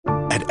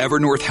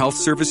Evernorth Health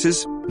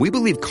Services, we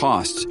believe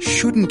costs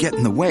shouldn't get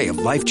in the way of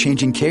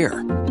life-changing care,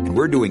 and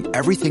we're doing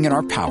everything in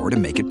our power to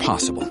make it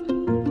possible.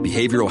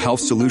 Behavioral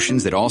health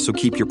solutions that also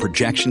keep your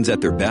projections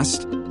at their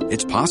best?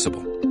 It's possible.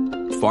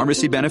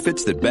 Pharmacy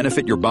benefits that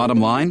benefit your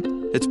bottom line?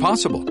 It's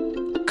possible.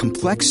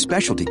 Complex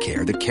specialty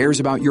care that cares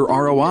about your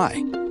ROI?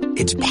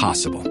 It's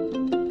possible.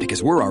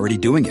 Because we're already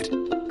doing it.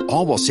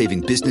 All while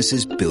saving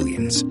businesses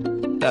billions.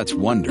 That's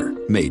Wonder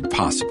made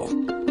possible.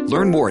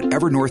 Learn more at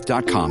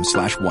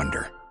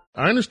evernorth.com/wonder.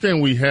 I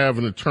understand we have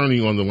an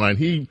attorney on the line.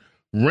 He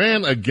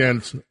ran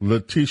against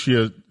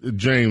Letitia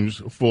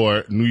James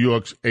for New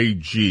York's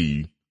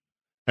AG.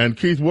 And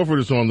Keith Wofford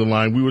is on the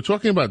line. We were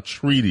talking about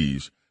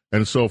treaties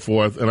and so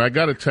forth, and I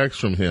got a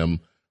text from him.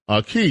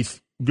 Keith,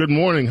 good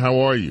morning. How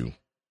are you?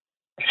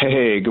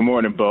 Hey, good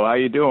morning, Bo. How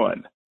you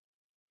doing?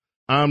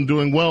 I'm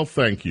doing well,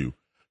 thank you.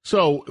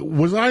 So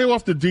was I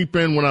off the deep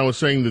end when I was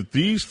saying that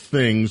these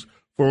things,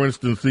 for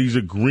instance, these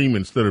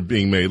agreements that are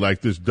being made,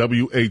 like this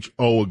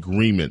WHO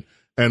agreement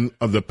and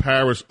the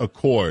Paris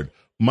Accord,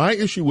 my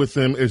issue with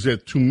them is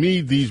that, to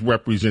me, these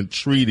represent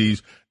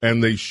treaties,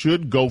 and they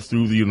should go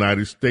through the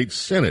United States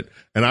Senate.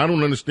 And I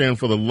don't understand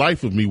for the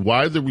life of me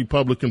why the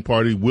Republican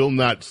Party will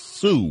not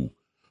sue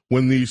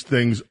when these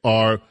things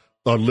are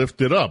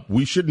lifted up.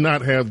 We should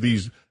not have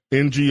these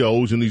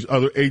NGOs and these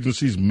other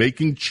agencies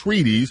making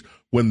treaties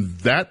when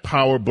that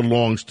power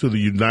belongs to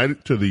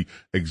the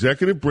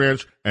executive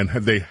branch, and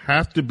they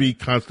have to be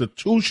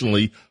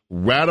constitutionally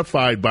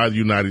ratified by the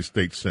United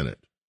States Senate.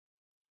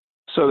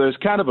 So there's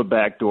kind of a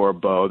backdoor,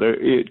 Bo.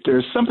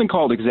 There's something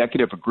called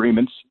executive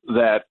agreements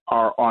that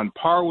are on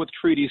par with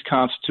treaties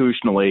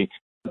constitutionally.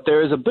 But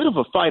there is a bit of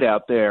a fight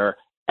out there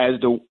as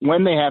to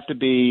when they have to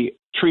be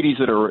treaties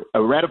that are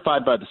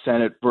ratified by the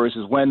Senate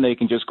versus when they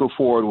can just go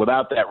forward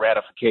without that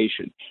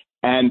ratification.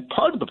 And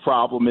part of the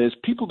problem is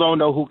people don't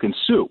know who can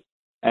sue.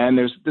 And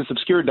there's this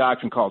obscure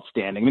doctrine called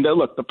standing. I mean,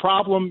 look, the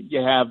problem you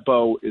have,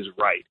 Bo, is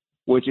right,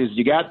 which is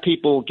you got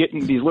people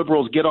these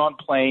liberals get on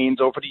planes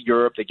over to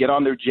Europe, they get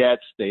on their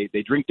jets, they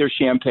drink their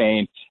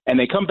champagne, and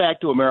they come back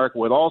to America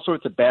with all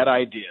sorts of bad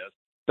ideas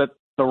that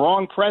the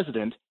wrong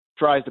president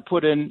tries to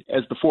put in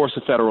as the force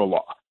of federal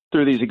law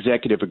through these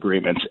executive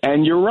agreements.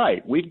 And you're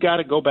right, we've got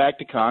to go back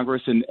to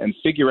Congress and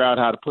figure out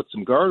how to put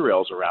some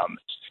guardrails around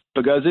this,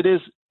 because it is,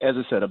 as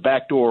I said, a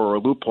backdoor or a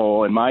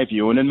loophole in my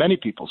view and in many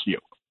people's view.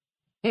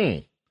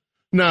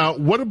 Now,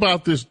 what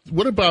about this?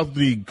 What about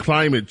the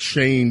climate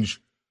change?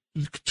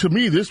 To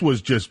me, this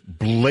was just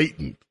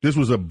blatant. This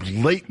was a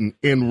blatant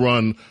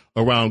in-run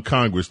around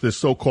Congress, this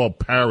so-called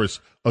Paris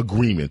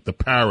Agreement, the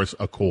Paris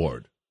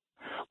Accord.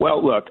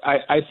 Well, look,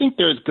 I think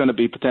there's going to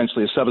be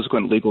potentially a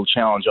subsequent legal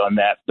challenge on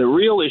that. The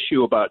real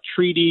issue about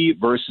treaty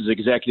versus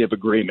executive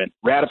agreement,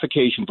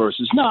 ratification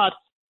versus not,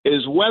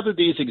 is whether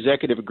these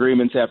executive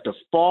agreements have to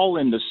fall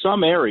into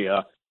some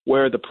area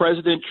where the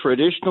president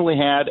traditionally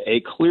had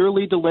a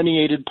clearly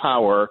delineated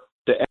power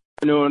to enter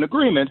into an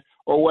agreement,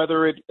 or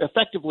whether it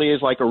effectively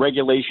is like a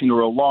regulation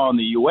or a law in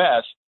the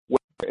U.S., where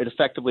it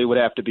effectively would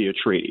have to be a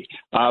treaty.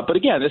 But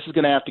again, this is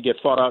going to have to get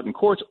fought out in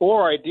courts,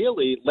 or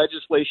ideally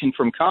legislation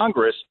from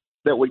Congress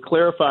that would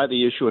clarify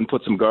the issue and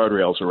put some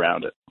guardrails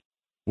around it.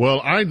 Well,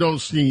 I don't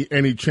see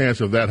any chance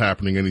of that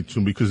happening any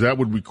soon, because that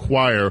would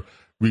require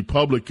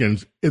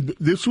Republicans.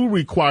 This will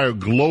require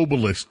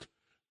globalist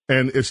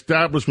and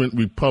establishment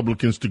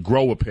Republicans to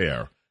grow a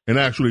pair and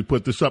actually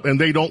put this up. And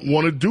they don't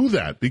want to do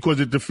that because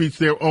it defeats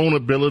their own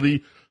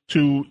ability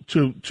to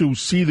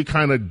see the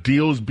kind of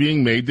deals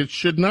being made that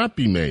should not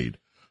be made.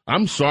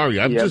 I'm sorry.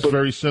 I'm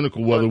very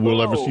cynical whether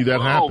we'll ever see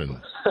that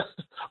happen.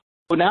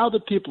 Well, now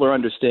that people are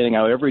understanding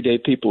how everyday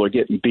people are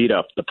getting beat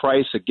up, the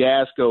price of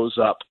gas goes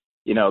up,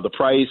 the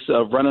price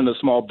of running a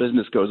small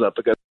business goes up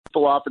because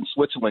people off in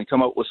Switzerland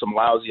come up with some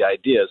lousy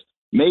ideas.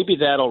 Maybe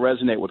that'll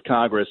resonate with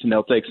Congress and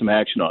they'll take some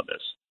action on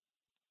this.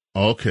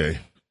 Okay.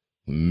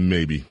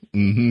 Maybe.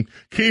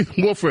 Keith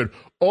Wofford,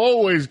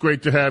 always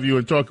great to have you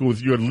and talking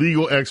with your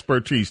legal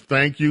expertise.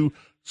 Thank you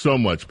so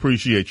much.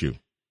 Appreciate you.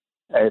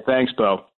 Hey, thanks, Bo.